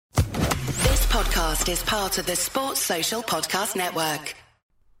podcast is part of the Sports Social Podcast Network.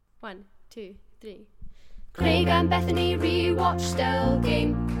 1, 2, 3. Craig and Bethany rewatch Still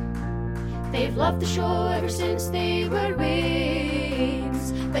Game. They've loved the show ever since they were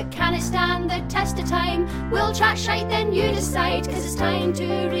babes. But can it stand the test of time? We'll chat shite, then you decide, 'cause it's time to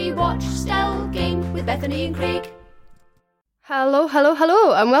rewatch Still Game with Bethany and Craig. Hello,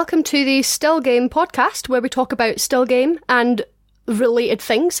 and welcome to the Still Game podcast, where we talk about Still Game and related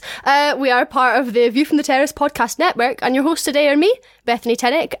things. We are part of the View from the Terrace podcast network, and your hosts today are me, Bethany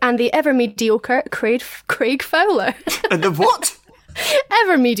Tennick, and the ever mediocre Craig Fowler. And the what?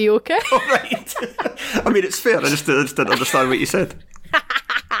 Ever mediocre. Oh, right. I mean, it's fair. I just didn't understand what you said.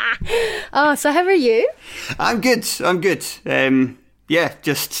 Oh, so how are you? I'm good. Yeah,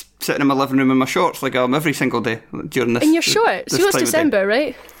 just sitting in my living room in my shorts like I am every single day during this. In your shorts? So it's December,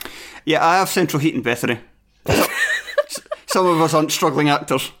 right? Yeah, I have central heating, Bethany. Some of us aren't struggling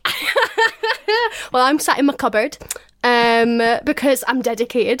actors. Well, I'm sat in my cupboard because I'm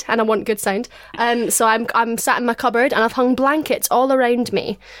dedicated and I want good sound. So I'm sat in my cupboard and I've hung blankets all around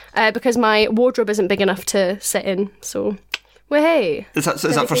me because my wardrobe isn't big enough to sit in. So, well, hey. Is that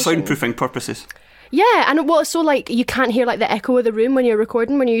for soundproofing purposes? Yeah, and so like you can't hear like the echo of the room when you're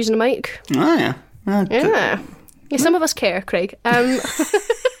recording, when you're using a mic. Oh, yeah. Yeah, some of us care, Craig. I'm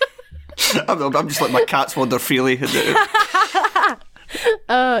just letting my cats wander freely.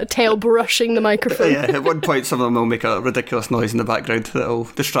 Tail brushing the microphone. Yeah, at one point some of them will make a ridiculous noise in the background that'll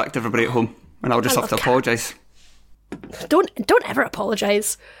distract everybody at home, and I'll just have to apologise. Don't ever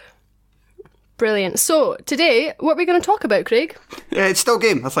apologise. Brilliant. So, today, what are we going to talk about, Craig? It's Still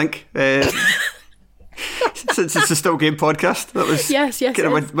Game, I think. Since it's a Still Game podcast, that was yes, kind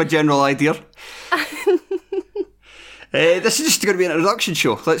of my general idea. This is just going to be an introduction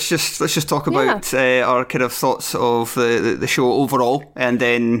show. Let's just talk about our kind of thoughts of the show overall, and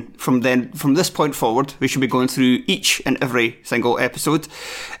then from this point forward, we should be going through each and every single episode,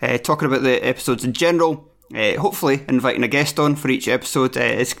 talking about the episodes in general. Hopefully inviting a guest on for each episode.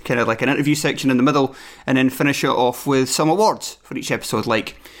 It's kind of like an interview section in the middle, and then finish it off with some awards for each episode,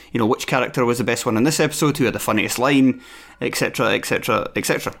 like, you know, which character was the best one in this episode, who had the funniest line, etc, etc,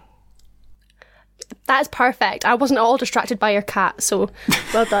 etc. That's perfect. I wasn't all distracted by your cat, so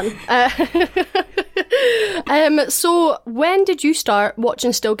well done. So when did you start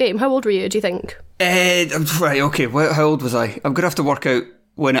watching Still Game? How old were you, do you think? Right, okay, how old was I? I'm going to have to work out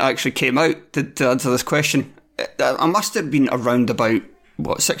when it actually came out to answer this question. I must have been around about,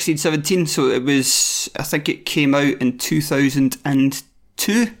 16, 17? So it was, I think it came out in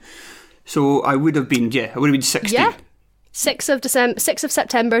 2002. So I would have been 16. Yeah. 6th of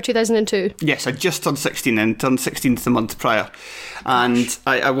September 2002. Yes, I just turned 16 and turned 16th the month prior. And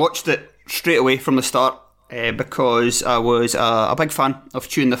I watched it straight away from the start because I was a big fan of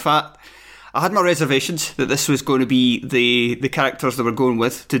Chewing the Fat. I had my reservations that this was going to be the characters they were going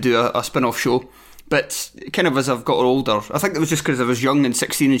with to do a spin-off show. But kind of as I've got older, I think it was just because I was young and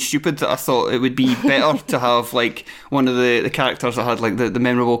 16 and stupid that I thought it would be better to have like one of the characters that had like the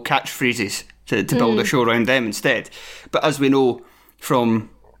memorable catchphrases to build a show around them instead. But as we know from,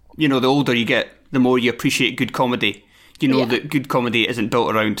 you know, the older you get, the more you appreciate good comedy. You know that good comedy isn't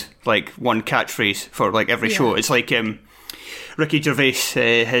built around like one catchphrase for like every show. It's like Ricky Gervais,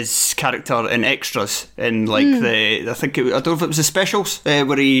 his character in Extras, in like I don't know if it was the specials,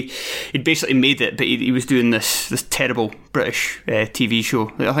 where he'd basically made it, but he was doing this terrible British TV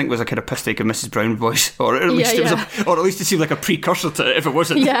show. I think it was a kind of piss take of Mrs. Brown voice, or at least it seemed like a precursor to it if it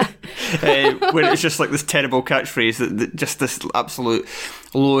wasn't. Yeah. Where it's just like this terrible catchphrase that just this absolute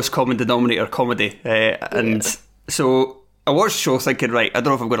lowest common denominator comedy, so I watched the show thinking, right, I don't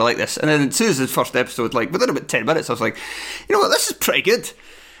know if I'm going to like this. And then as soon as the first episode, like within about 10 minutes, I was like, you know what, this is pretty good.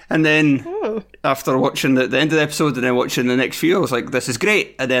 And then after watching the end of the episode and then watching the next few, I was like, this is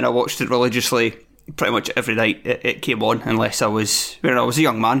great. And then I watched it religiously pretty much every night it came on, unless I was a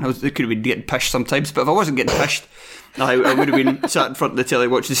young man. I could have been getting pished sometimes, but if I wasn't getting pished, I would have been sat in front of the telly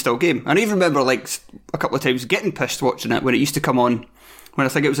watching Still Game. And I even remember like a couple of times getting pished watching it when it used to come on, when I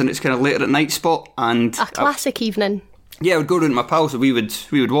think it was in its kind of later at night spot. And a classic evening. Yeah, I would go around with my pals and we would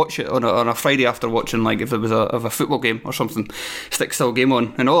watch it on a Friday after watching, like if there was a football game or something, stick Still Game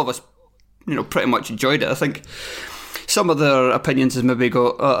on, and all of us, you know, pretty much enjoyed it. I think some of their opinions has maybe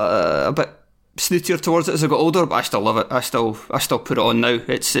got a bit snootier towards it as I got older, but I still love it. I still put it on now.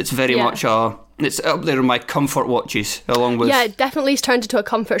 It's very much it's up there in my comfort watches, along with it definitely has turned into a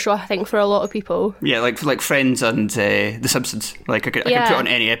comfort show, I think, for a lot of people. Yeah, like Friends and The Simpsons. Like I could put on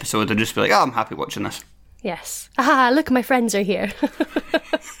any episode and just be like, I'm happy watching this. Yes. Look, my friends are here.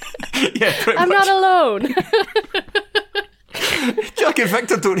 Yeah, I'm not alone. Jack and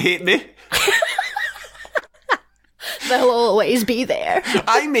Victor don't hate me. They'll always be there.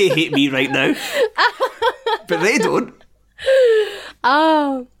 I may hate me right now, but they don't.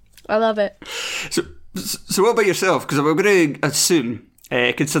 Oh, I love it. So what about yourself? Because I'm going to assume,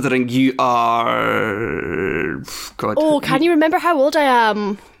 considering you are... God. Oh, can you remember how old I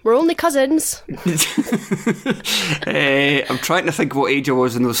am? We're only cousins. I'm trying to think what age I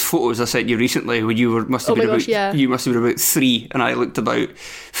was in those photos I sent you recently when you must have been about 3 and I looked about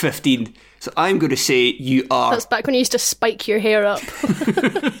 15. So I'm going to say you are... That's back when you used to spike your hair up.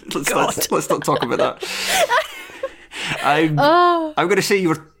 let's not talk about that. I'm going to say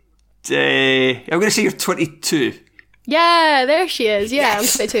you're 22. Yeah, there she is. Yeah,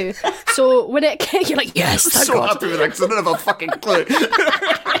 yes. I'm 22. So when you're like, yes, I'm so happy with that because I don't have a fucking clue.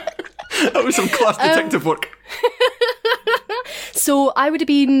 That was some class detective work. So I would have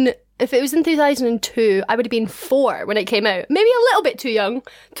been, if it was in 2002, I would have been 4 when it came out. Maybe a little bit too young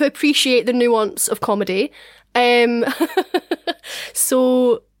to appreciate the nuance of comedy.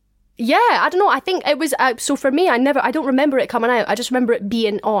 So yeah, I don't know. I think it was, so for me, I don't remember it coming out. I just remember it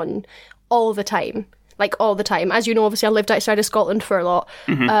being on all the time. Like all the time. As you know, obviously I lived outside of Scotland for a lot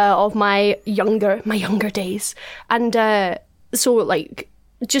of my younger days. And so like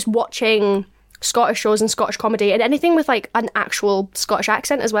just watching Scottish shows and Scottish comedy and anything with like an actual Scottish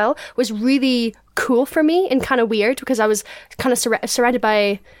accent as well was really cool for me and kind of weird because I was kind of surrounded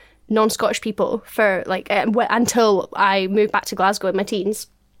by non-Scottish people for like until I moved back to Glasgow in my teens.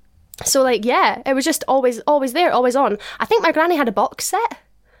 So like, yeah, it was just always there, always on. I think my granny had a box set.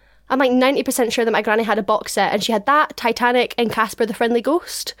 I'm like 90% sure that my granny had a box set and she had that, Titanic and Casper the Friendly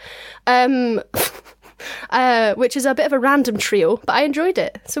Ghost, which is a bit of a random trio, but I enjoyed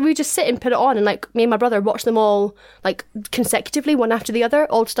it. So we just sit and put it on and like me and my brother watch them all like consecutively, one after the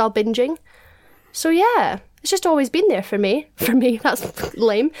other, old style binging. So yeah, it's just always been there for me. For me, that's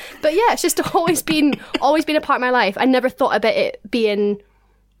lame. But yeah, it's just always been a part of my life. I never thought about it being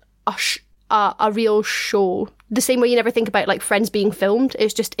a real show. The same way you never think about like Friends being filmed,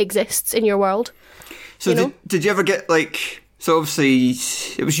 it just exists in your world. So did you ever get like, so obviously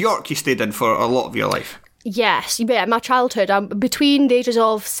it was York you stayed in for a lot of your life? Yes, yeah, my childhood, between the ages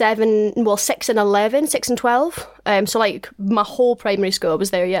of 6 and 11, 6 and 12. So like my whole primary school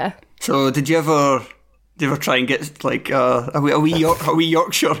was there, yeah. So did you ever try and get like a wee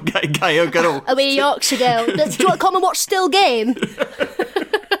Yorkshire guy or girl? A wee Yorkshire girl. Do you want to come and watch Still Game?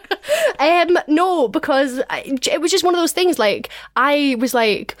 No, because it was just one of those things, like, I was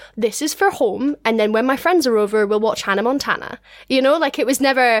like, this is for home, and then when my friends are over, we'll watch Hannah Montana. You know, like, it was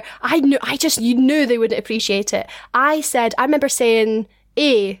never, you knew they wouldn't appreciate it. I remember saying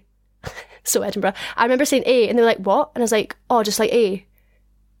A, so Edinburgh, I remember saying A, and they were like, what? And I was like, oh, just like A.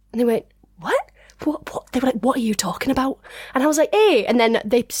 And they went, what? What? They were like, what are you talking about? And I was like, A, and then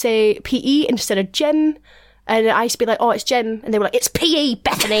they'd say PE instead of gym. And I used to be like, oh, it's gym. And they were like, it's PE,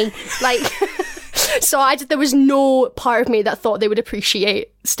 Bethany. Like, so there was no part of me that thought they would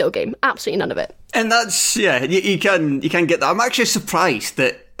appreciate Still Game. Absolutely none of it. And that's, yeah, you can get that. I'm actually surprised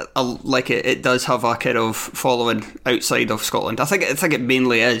that it does have a kind of following outside of Scotland. I think it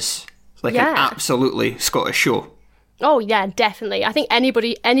mainly is like an absolutely Scottish show. Oh yeah, definitely. I think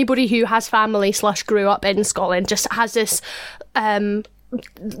anybody who has family / grew up in Scotland just has this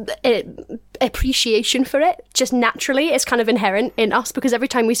appreciation for it. Just naturally, it's kind of inherent in us because every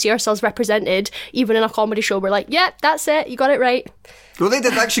time we see ourselves represented, even in a comedy show, we're like, yeah, that's it, you got it right. Well, they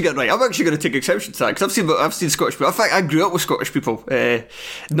did actually get it right. I'm actually going to take exception to that because I've seen Scottish people. In fact, I grew up with Scottish people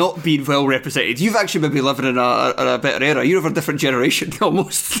not being well represented. You've actually maybe living in a better era. You're of a different generation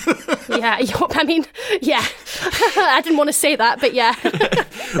almost. Yeah, I mean, yeah. I didn't want to say that, but yeah.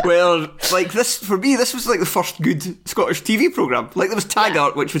 Well, like this, for me, this was like the first good Scottish TV programme. Like there was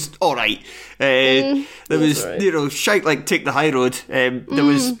Taggart, which was alright. There was, right. Shite like Take the High Road. There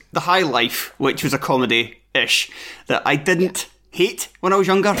was The High Life, which was a comedy-ish that I didn't hate when I was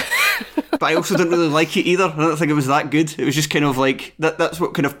younger, but I also didn't really like it either. I don't think it was that good. It was just kind of like that's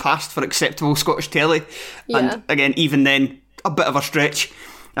what kind of passed for acceptable Scottish telly. Yeah. And again, even then, a bit of a stretch.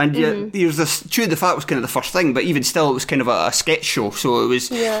 And there's this Chewing the Fat was kind of the first thing, but even still, it was kind of a sketch show. So it was,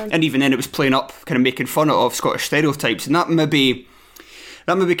 and even then, it was playing up, kind of making fun of Scottish stereotypes, and that maybe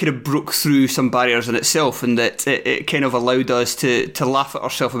kind of broke through some barriers in itself, and that it kind of allowed us to laugh at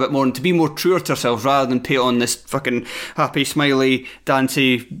ourselves a bit more and to be more truer to ourselves rather than put on this fucking happy, smiley,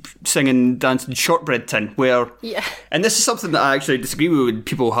 dancing shortbread tin. And this is something that I actually disagree with when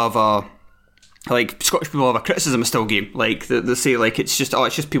people have Scottish people have a criticism of Still Game. Like they say, like it's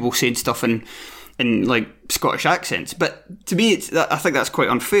just people saying stuff in like Scottish accents. But to me, I think that's quite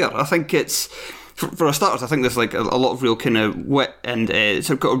unfair. I think it's for a starters, I think there's like a lot of real kind of wit, and it's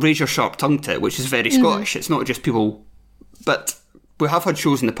got a razor sharp tongue to it, which is very Scottish. It's not just people, but we have had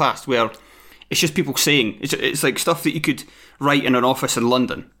shows in the past where it's just people saying, it's like stuff that you could write in an office in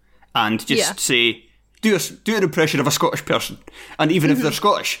London and just say, do an impression of a Scottish person, and even if they're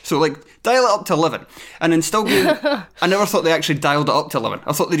Scottish, so like dial it up to 11, and then still being, I never thought they actually dialed it up to 11.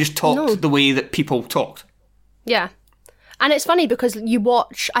 I thought they just talked the way that people talked. Yeah. And it's funny because you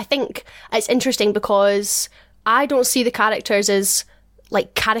watch, I think it's interesting because I don't see the characters as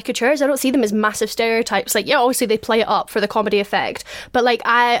like caricatures. I don't see them as massive stereotypes. Like, yeah, obviously they play it up for the comedy effect, but like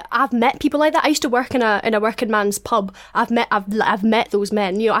I've met people like that. I used to work in a working man's pub. I've met those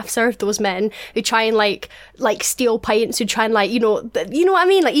men. You know, I've served those men who try and like steal pints, who try and like you know what I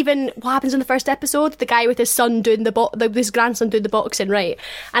mean. Like even what happens in the first episode, the guy with his son doing his grandson doing the boxing, right?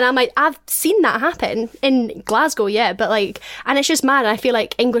 And I'm like, I've seen that happen in Glasgow, yeah, but like, and it's just mad. And I feel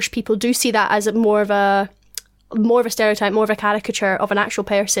like English people do see that as more of a stereotype, more of a caricature of an actual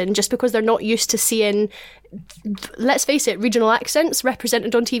person, just because they're not used to seeing, let's face it, regional accents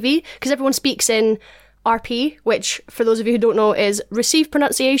represented on TV, because everyone speaks in RP, which for those of you who don't know is received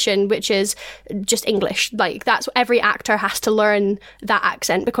pronunciation, which is just English. Like that's what every actor has to learn, that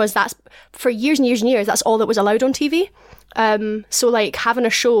accent, because that's for years and years and years, that's all that was allowed on TV. So like having a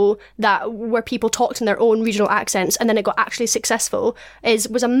show where people talked in their own regional accents and then it got actually successful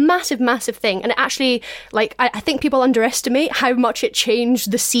was a massive thing. And it actually, like, I think people underestimate how much it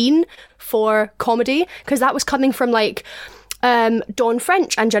changed the scene for comedy, because that was coming from like Dawn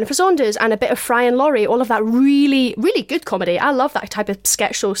French and Jennifer Saunders and a bit of Fry and Laurie, all of that really, really good comedy. I love that type of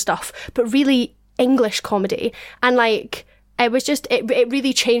sketch show stuff, but really English comedy. And like, it was just, it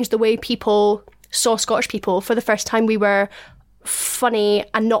really changed the way people saw Scottish people. For the first time we were funny,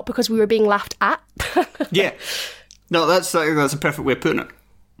 and not because we were being laughed at. Yeah. No, that's a perfect way of putting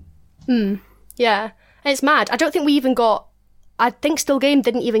it. Yeah. And it's mad. I don't think we even got, I think Still Game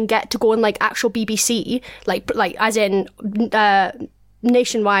didn't even get to go on like actual BBC, like as in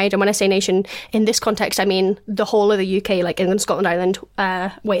nationwide. And when I say nation, in this context, I mean the whole of the UK, like England, Scotland, Ireland,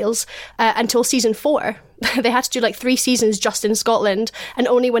 Wales, until season 4. They had to do like 3 seasons just in Scotland, and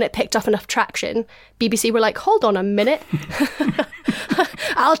only when it picked up enough traction, BBC were like, hold on a minute.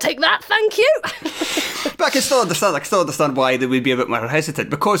 I'll take that, thank you. But I can still understand why they would be a bit more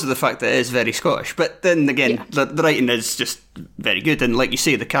hesitant, because of the fact that it is very Scottish. But then again, the writing is just very good, and like you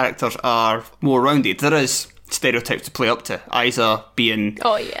say, the characters are more rounded. There is stereotypes to play up to. Isa being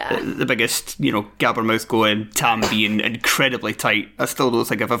the biggest, gabbermouth going, Tam being incredibly tight. I still don't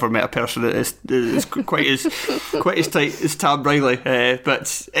think I've ever met a person that is quite as tight as Tam Riley.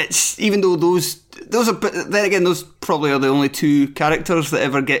 But it's, even though those are, but then again, those probably are the only 2 characters that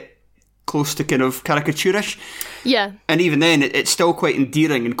ever get close to kind of caricaturish. Yeah. And even then, it's still quite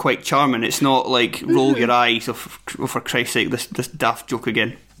endearing and quite charming. It's not like roll your eyes, oh for Christ's sake, this daft joke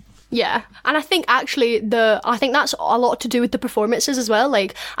again. Yeah, and I think actually I think that's a lot to do with the performances as well.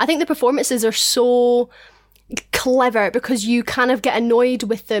 Like, I think the performances are so clever because you kind of get annoyed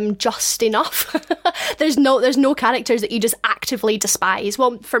with them just enough. There's no characters that you just actively despise.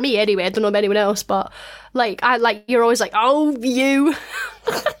 Well, for me anyway, I don't know about anyone else, but you're always like, oh, you.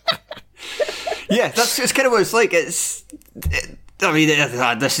 Yeah, it's kind of what it's like. I mean,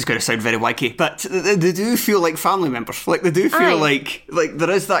 this is going to sound very wacky, but they do feel like family members. Like, they do feel like there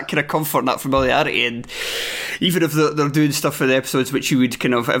is that kind of comfort and that familiarity. And even if they're doing stuff for the episodes which you would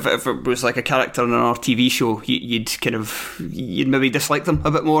kind of, if it was like a character in our TV show, you'd maybe dislike them a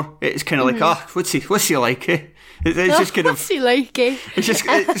bit more. It's kind of like, what's he like? Eh? It's just kind of, what's he like? Eh? It's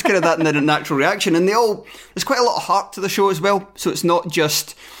kind of that natural reaction. And there's quite a lot of heart to the show as well. So it's not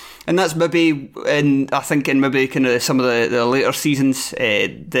just. And that's maybe, in maybe kind of some of the later seasons,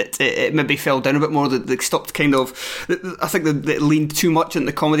 that it maybe fell down a bit more, that they stopped kind of, I think they leaned too much into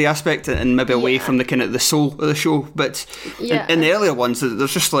the comedy aspect and maybe away from the kind of the soul of the show. But in the earlier ones,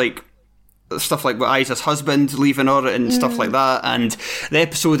 there's just like stuff like with Isa's husband leaving her and stuff like that. And the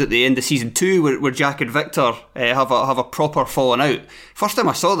episode at the end of season 2 where Jack and Victor have a proper falling out. First time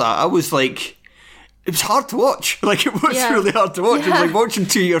I saw that, I was like, it was hard to watch. Like, it was really hard to watch. It was like watching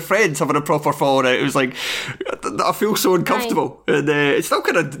 2 of your friends having a proper falling out. It was like, I feel so uncomfortable. Right. And it's still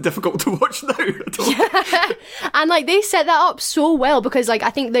kind of difficult to watch now. And like, they set that up so well, because like,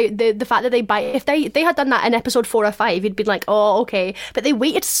 I think the fact that they bite, if they had done that in episode 4 or 5, you'd been like, oh, okay. But they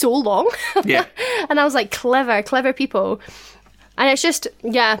waited so long. Yeah. And I was like, clever people. And it's just,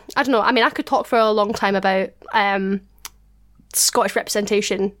 I don't know. I mean, I could talk for a long time about Scottish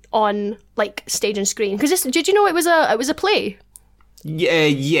representation on like stage and screen, because did you know it was a play?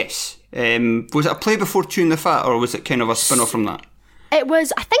 Yes. Was it a play before Chewing the Fat, or was it kind of a spin-off from that? I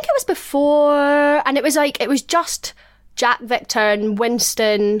think it was before, and it was just Jack, Victor, and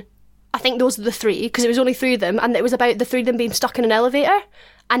Winston. I think those are the three, because it was only three of them, and it was about the three of them being stuck in an elevator,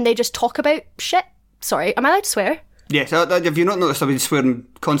 and they just talk about shit. Sorry, am I allowed to swear? Yes, have you not noticed I've been swearing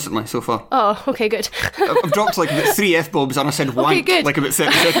constantly so far? Oh, okay, good. I've dropped like about 3 F-bombs and I said wank like about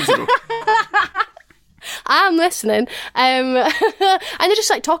 30 seconds ago. I'm listening. And they just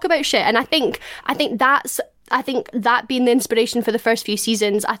like talk about shit, and I think that being the inspiration for the first few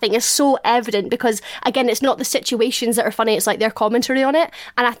seasons, I think is so evident, because again, it's not the situations that are funny, it's like their commentary on it.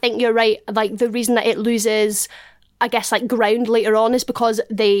 And I think you're right, like the reason that it loses, I guess, like ground later on is because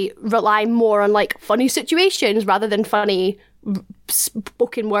they rely more on like funny situations rather than funny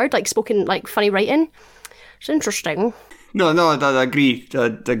spoken word, like spoken, like funny writing. It's interesting. No, I agree. I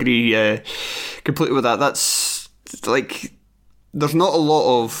agree completely with that. That's like, there's not a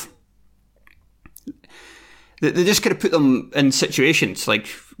lot of. They just kind of put them in situations like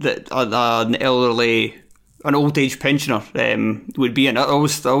that an elderly, an old age pensioner would be in. I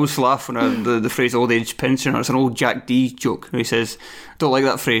always laugh when the phrase old age pensioner. It's an old Jack D joke. He says, "Don't like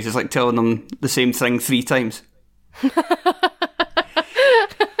that phrase. It's like telling them the same thing 3 times."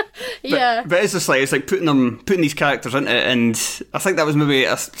 Yeah, but it's just like, it's like putting these characters into it, and I think that was maybe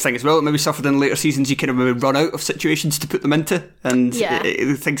a thing as well. It maybe suffered in later seasons. You kind of maybe run out of situations to put them into, and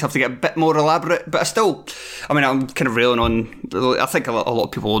things have to get a bit more elaborate. But I'm kind of railing on. I think a lot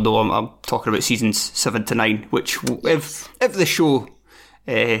of people will know I'm talking about seasons 7 to 9, which if the show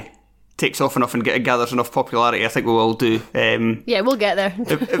takes off enough and gathers enough popularity, I think we will do. Yeah, we'll get there.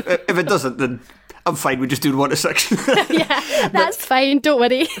 if it doesn't, then I'm fine with just doing 1 to 6. Yeah, that's fine, don't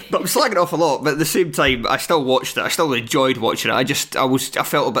worry. But I'm slagging off a lot, but at the same time, I still watched it. I still enjoyed watching it. I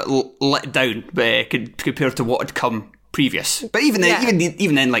felt a bit let down compared to what had come previous. But even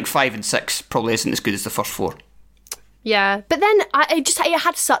then, like 5 and 6 probably isn't as good as the first 4. Yeah, but then it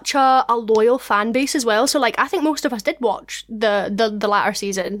had such a loyal fan base as well. So like, I think most of us did watch the latter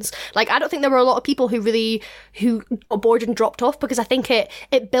seasons. Like, I don't think there were a lot of people who got bored and dropped off, because I think it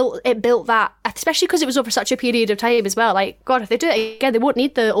built that, especially because it was over such a period of time as well. Like, God, if they do it again, they won't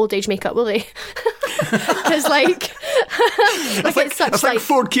need the old age makeup, will they? Because like, it's such, I think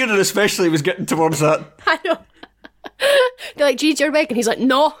Ford Kieran especially was getting towards that. I know. They're like, "Geez, you're big," and he's like,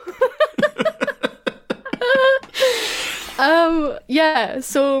 "No." Yeah,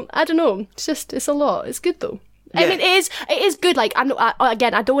 so I don't know. It's a lot. It's good though. Yeah. I mean, it is good. Like, I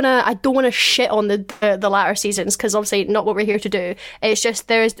don't want to shit on the latter seasons, because obviously not what we're here to do. It's just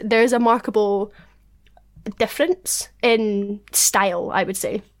there's a remarkable difference in style, I would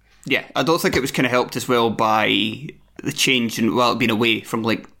say. Yeah, I don't think it was kind of helped as well by the change in being away from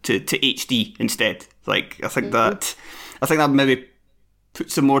like to HD instead. Like, I think that maybe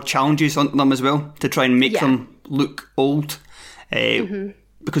put some more challenges on them as well to try and make them look old.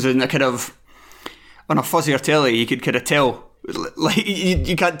 Because in a kind of, on a fuzzier telly, you could kind of tell, like,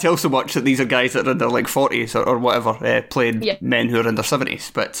 you can't tell so much that these are guys that are in their like 40s or whatever, playing men who are in their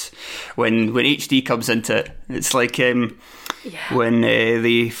 70s. But when HD comes into it, it's like when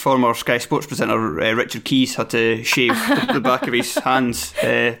the former Sky Sports presenter Richard Keys had to shave the back of his hands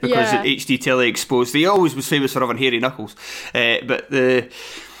because HD telly exposed. He always was famous for having hairy knuckles, but the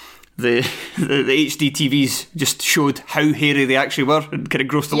HD TVs just showed how hairy they actually were, and kind of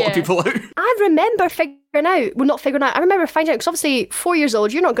grossed a lot of people out. I remember I remember finding out, because obviously 4 years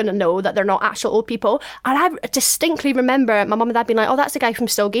old, you're not going to know that they're not actual old people. And I distinctly remember my mum and dad being like, "Oh, that's the guy from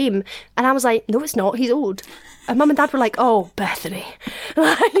Still Game." And I was like, "No, it's not, he's old." And mum and dad were like, "Oh, Bethany." And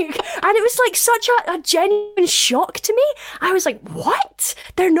it was like such a genuine shock to me. I was like, what?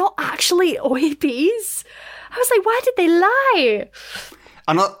 They're not actually OAPs? I was like, why did they lie?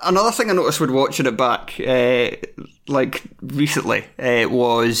 Another thing I noticed when watching it back, like recently,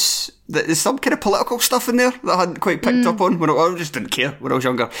 was that there's some kind of political stuff in there that I hadn't quite picked up on. I just didn't care when I was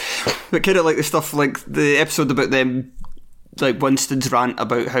younger. But kind of like the stuff, like the episode about them, like Winston's rant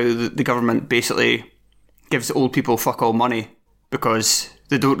about how the government basically gives old people fuck all money because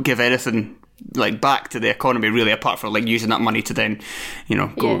they don't give anything like back to the economy really, apart from like using that money to then,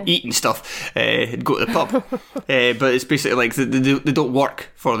 go eat and stuff, and go to the pub. But it's basically like they don't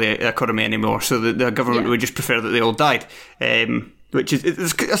work for the economy anymore, so the government would just prefer that they all died. Which is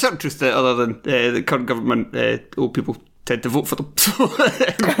a certain truth to it, other than the current government, old people tend to vote for them.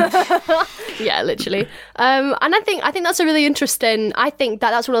 Yeah, literally. And I think that's a really interesting. I think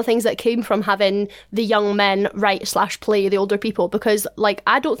that's one of the things that came from having the young men write/play the older people, because like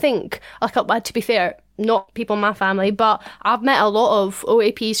I don't think, like, to be fair, not people in my family, but I've met a lot of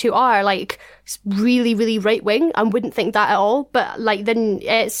OAPs who are like really, really right wing and wouldn't think that at all. But like then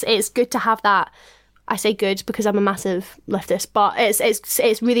it's good to have that. I say good because I'm a massive leftist, but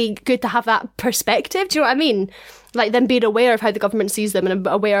it's really good to have that perspective. Do you know what I mean? Like them being aware of how the government sees them and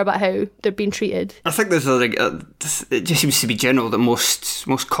aware about how they're being treated. I think there's it just seems to be general that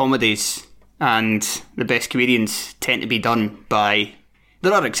most comedies and the best comedians tend to be done by.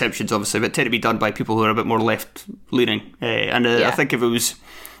 There are exceptions, obviously, but tend to be done by people who are a bit more left-leaning. I think if it was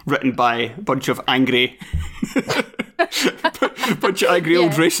written by a bunch of angry,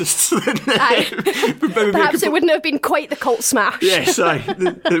 old racists, then perhaps it wouldn't have been quite the cult smash. Yes, it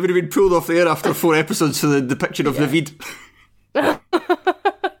would have been pulled off the air after 4 episodes. So the depiction of Naveed.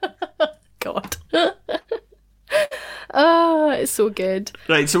 God. Oh, it's so good.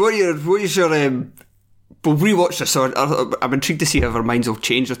 Right. So what is your? We'll rewatch this. So I'm intrigued to see if our minds will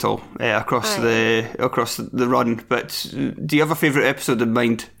change at all across the run. But do you have a favourite episode in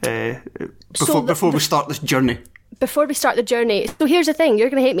mind before we start this journey? Before we start the journey, so here's the thing: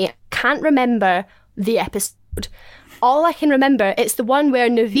 you're going to hate me. I can't remember the episode. All I can remember, it's the one where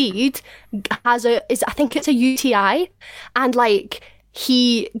Naveed has I think it's a UTI, and like.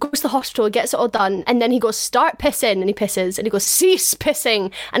 He goes to the hospital, gets it all done, and then he goes, start pissing, and he pisses, and he goes, cease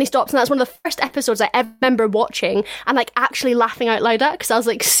pissing, and he stops, and that's one of the first episodes I ever remember watching and like actually laughing out loud at, because I was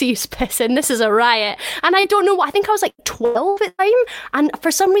like, cease pissing, this is a riot. And I don't know what, I think I was like 12 at the time, and for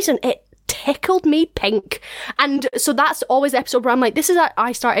some reason it tickled me pink. And so that's always the episode where I'm like, this is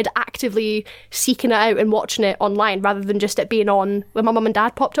I started actively seeking it out and watching it online rather than just it being on when my mum and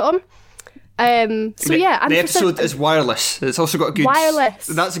dad popped it on. The episode is wireless. It's also got a good wireless.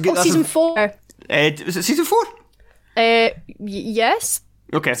 That's a good. Season 4. Is it season 4? Yes.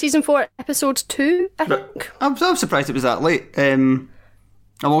 Okay. Season 4, episode 2. I think. I'm surprised it was that late. I'm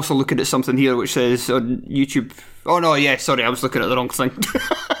also looking at something here which says on YouTube. Oh no, yeah, sorry, I was looking at the wrong thing.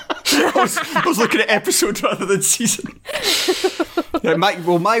 I was looking at episode rather than season.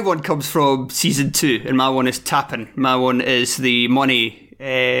 My one comes from season 2, and my one is Tapping. My one is the money.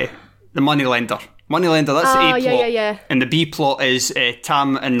 The Moneylender. Moneylender, that's the A plot. Yeah. And the B plot is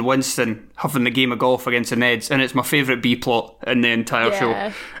Tam and Winston having the game of golf against the Neds, and it's my favourite B plot in the entire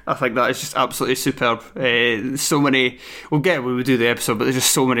show. I think that is just absolutely superb. So many. We'll get when we do the episode, but there's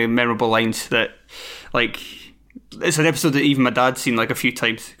just so many memorable lines that, like, it's an episode that even my dad's seen like a few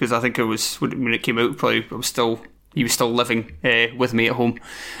times, because I think it was when it came out. Probably he was still living with me at home.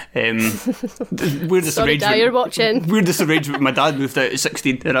 Weirdest Sorry, Dad, you're watching. Weirdest arrangement. My dad moved out at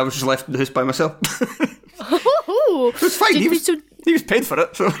 16, and I was just left in the house by myself. It was fine. He was paid for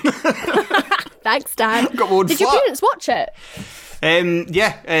it. So. Thanks, Dad. Got my own Did flat. your parents watch it?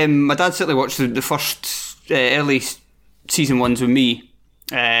 My dad certainly watched the first early season ones with me,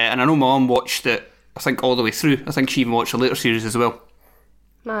 and I know my mum watched it. I think all the way through. I think she even watched the later series as well.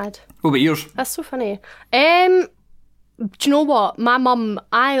 Mad. What about yours? That's so funny. Do you know what? My mum,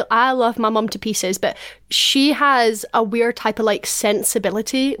 I love my mum to pieces, but she has a weird type of like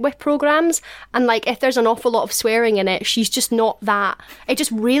sensibility with programmes, and like if there's an awful lot of swearing in it, she's just not that. It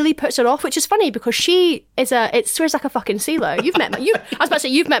just really puts her off, which is funny because she is it swears like a fucking sailor. You've met I was about to say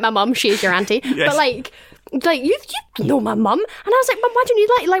you've met my mum. She's your auntie, yes. But like you know my mum, and I was like, Mum, why don't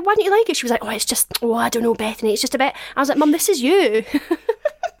you like it? She was like, I don't know, Bethany, it's just a bit. I was like, Mum, this is you.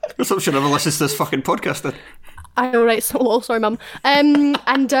 I thought she never listens to this fucking podcast then. I know, right? So, sorry, Mum. And then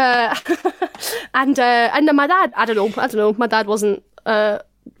my dad. I don't know. My dad wasn't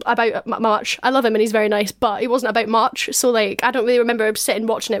about much. I love him and he's very nice, but he wasn't about much. So like, I don't really remember sitting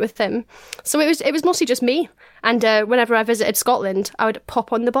watching it with him. So it was mostly just me. And whenever I visited Scotland, I would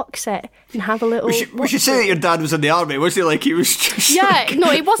pop on the box set and have a little. We should say that your dad was in the army. Was he like he was just? Yeah,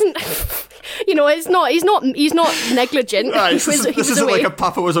 no, he wasn't. You know, it's not. He's not negligent. Right, this isn't like a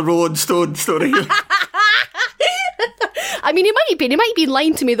Papa was a Rolling Stone story. I mean, he might be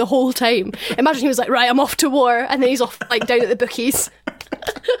lying to me the whole time. Imagine he was like, right, I'm off to war, and then he's off like down at the bookies.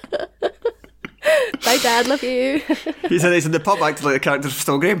 Bye, Dad, love you. He's in the pub acting like the characters for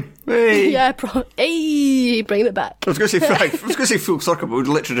Still Graham. Hey. Yeah, hey, bring it back. I was going to say full circle, but we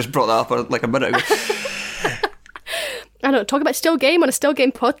literally just brought that up like a minute ago. I know, talk about Still Game on a Still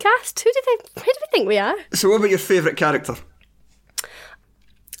Game podcast. Who do we think we are? So what about your favourite character?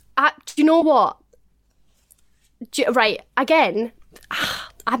 Do you know what? Right, again,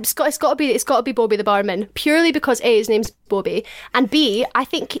 it's got to be Bobby the barman, purely because A, his name's Bobby, and B, I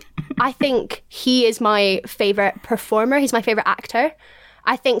think he is my favourite performer. He's my favourite actor.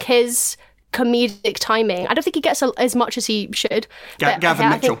 I think his comedic timing, I don't think he gets as much as he should. Gavin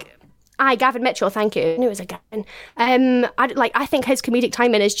Mitchell. Gavin Mitchell, thank you. I knew it was a Gavin. I think his comedic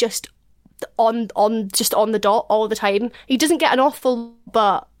timing is just on the dot all the time. He doesn't get an awful,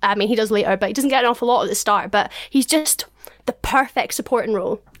 but I mean he does later, but he doesn't get an awful lot at the start, but he's just the perfect supporting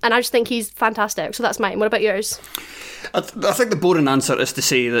role. And I just think he's fantastic. So that's mine. What about yours? I think the boring answer is to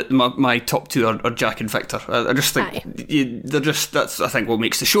say that my top two are Jack and Victor. I just think they're just, that's I think what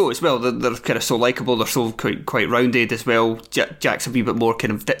makes the show as well. They're kind of so likeable. They're so quite rounded as well. Jack's a wee bit more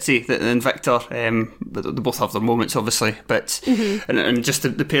kind of ditzy than Victor, but they both have their moments obviously. But and just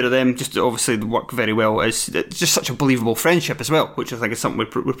the pair of them just obviously work very well. It's just such a believable friendship as well, which I think is something we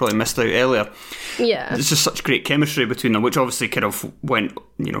probably missed out earlier. Yeah, it's just such great chemistry between them, which obviously kind of went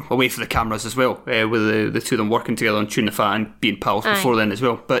away from the cameras as well, with the two of them working together on Tune the Fat and being pals before then as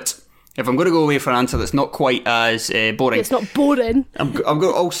well. But if I'm going to go away for an answer that's not quite as boring, it's not boring.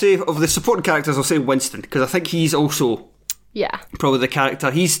 I'll say of the supporting characters, I'll say Winston, because I think he's also probably the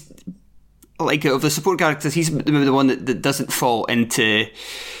character. He's like, of the support characters, he's maybe the one that doesn't fall into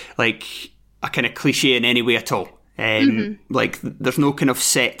like a kind of cliche in any way at all. Like, there's no kind of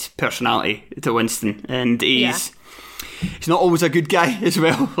set personality to Winston, and he's not always a good guy as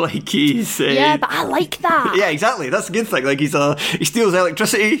well. Like, he's but I like that. Yeah, exactly. That's a good thing. Like, he steals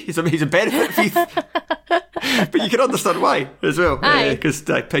electricity. He's a benefit thief. But you can understand why as well, because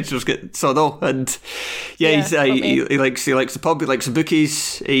pensioners get sod all, and he likes the pub, he likes the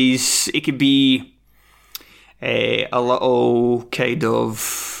bookies. He can be a little kind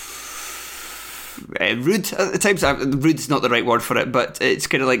of rude at the times. Rude's not the right word for it, but it's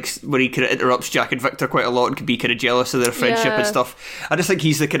kind of like when he kind of interrupts Jack and Victor quite a lot and can be kind of jealous of their friendship and stuff. I just think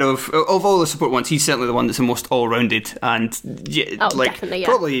he's the kind of all the support ones, he's certainly the one that's the most all-rounded, and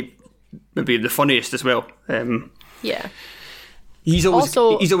probably maybe the funniest as well. He's always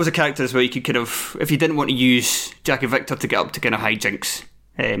a character as well. You could kind of, if you didn't want to use Jack and Victor to get up to kind of hijinks,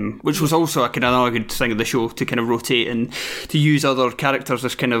 which was also a kind of another good thing of the show, to kind of rotate and to use other characters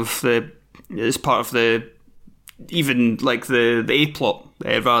as kind of as part of the, even like the A plot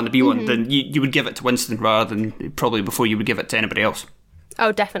rather than the B one, then you would give it to Winston rather than probably before you would give it to anybody else.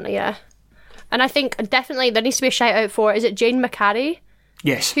 Oh, definitely, yeah. And I think definitely there needs to be a shout out for, is it Jane McCarry?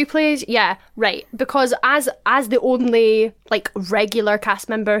 Yes. Who plays, right, because as the only like regular cast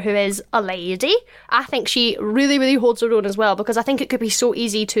member who is a lady, I think she really, really holds her own as well, because I think it could be so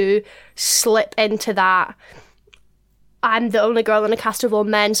easy to slip into that, I'm the only girl in a cast of all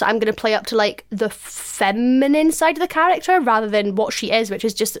men, so I'm going to play up to like the feminine side of the character rather than what she is, which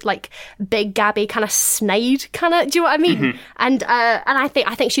is just like big Gabby kind of snide kind of. Do you know what I mean? And I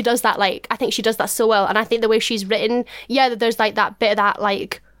think she does that. Like, I think she does that so well, and I think the way she's written, there's like that bit of that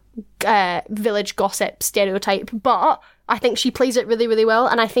like village gossip stereotype, but I think she plays it really, really well,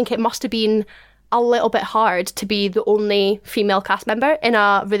 and I think it must have been a little bit hard to be the only female cast member in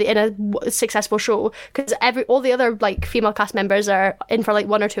a successful show, because all the other like female cast members are in for like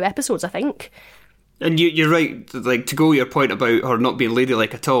 1 or 2 episodes, I think. And you're right, like, to go your point about her not being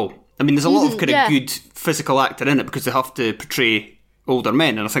ladylike at all. I mean, there's a lot of kind of good physical acting in it, because they have to portray older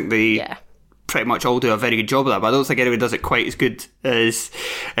men, and I think they pretty much all do a very good job of that, but I don't think anybody does it quite as good as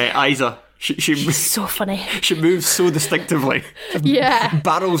Isa. She's so funny. She moves so distinctively.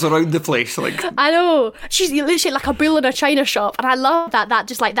 Barrels around the place. Like, I know. She's literally like a bull in a china shop, and I love that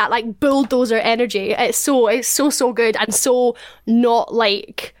just like that like bulldozer energy. It's so good, and so not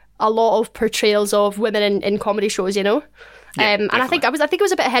like a lot of portrayals of women in comedy shows, you know. And I think it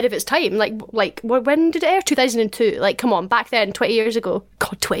was a bit ahead of its time. Like when did it air? 2002. Like, come on, back then, 20 years ago.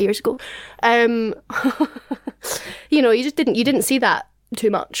 God, 20 years ago. You know, you didn't see that too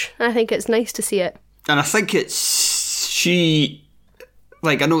much. I think it's nice to see it. And I think I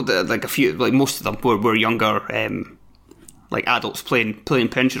know that like a few, like most of them were younger, like adults playing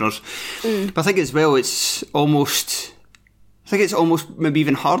pensioners. But I think as well, it's almost maybe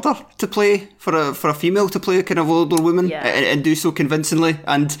even harder to play for a female to play a kind of older woman and do so convincingly.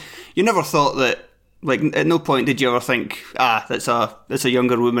 And you never thought that, like, at no point did you ever think, that's a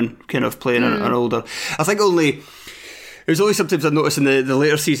younger woman kind of playing an older. I think it was only sometimes I noticed in the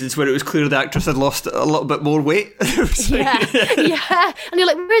later seasons where it was clear the actress had lost a little bit more weight. And you're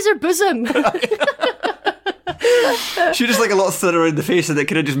like, where's her bosom? She was just like a lot thinner around the face, and it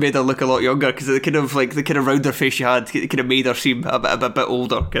kind of just made her look a lot younger, because the kind of rounder face she had, it kind of made her seem a bit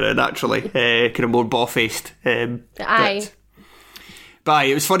older, kind of naturally, kind of more bow-faced. But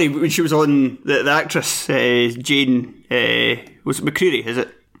it was funny when she was on, the actress Jane, was it McCreary? Is it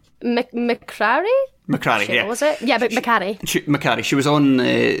McCrary? McCrary, yeah. Was it? Yeah, but McCrary. She was on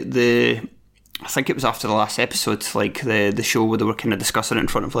I think it was after the last episode, like the show where they were kind of discussing it in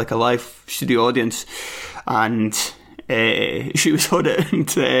front of like a live studio audience, and she was on it,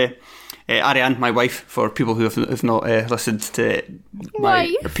 and Ariane, my wife, for people who have not listened to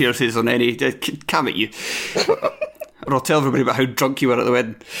my appearances on any, come at you. Or I'll tell everybody about how drunk you were at the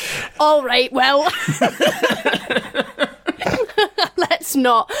wedding. All right, well. Let's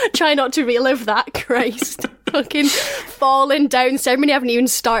not. Try not to relive that, Christ. Fucking falling down. Ceremony haven't even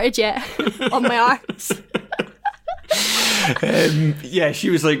started yet on my arse. Yeah,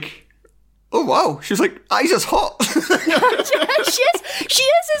 she was like, oh wow. She was like, Isa's hot. She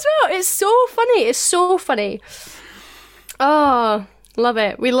is as well. It's so funny. It's so funny. Oh, love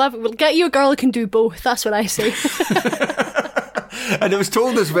it. We'll get you a girl who can do both. That's what I say. And it was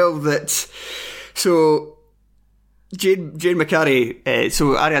told as well that, so Jane McCarry,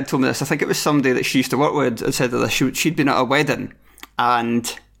 so Ariane told me this, I think it was somebody that she used to work with and said that she'd been at a wedding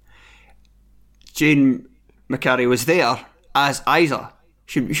and Jane McCarry was there as Isa.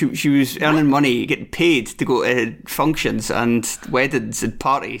 She was earning money, getting paid to go to functions and weddings and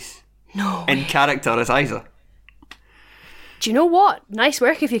parties. No in way. character as Isa. Do you know what? Nice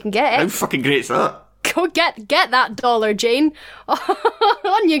work if you can get it. How fucking great is that? Go get that dollar, Jane.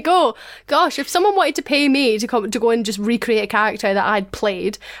 On you go. Gosh, if someone wanted to pay me to go and just recreate a character that I'd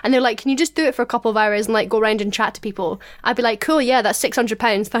played, and they're like, can you just do it for a couple of hours and like go around and chat to people? I'd be like, cool, yeah, that's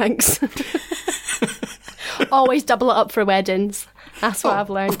 £600, thanks. Always double it up for weddings. That's what I've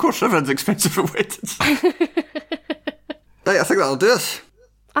learned. Of course, everything's expensive for weddings. Right, I think that'll do us.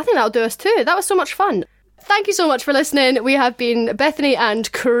 I think that'll do us too. That was so much fun. Thank you so much for listening. We have been Bethany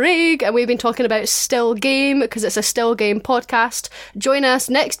and Craig, and we've been talking about Still Game because it's a Still Game podcast. Join us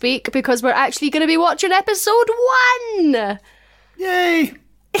next week because we're actually going to be watching episode 1. Yay!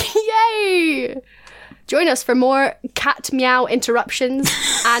 Yay! Join us for more cat meow interruptions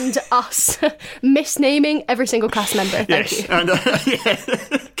and us misnaming every single cast member. Thank you. And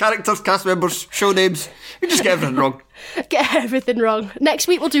characters, cast members, show names. You just get everything wrong. Get everything wrong. Next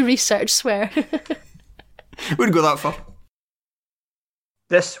week we'll do research, swear. Wouldn't go that far.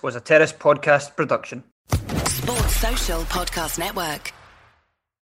 This was a Terrace Podcast production. Sports Social Podcast Network.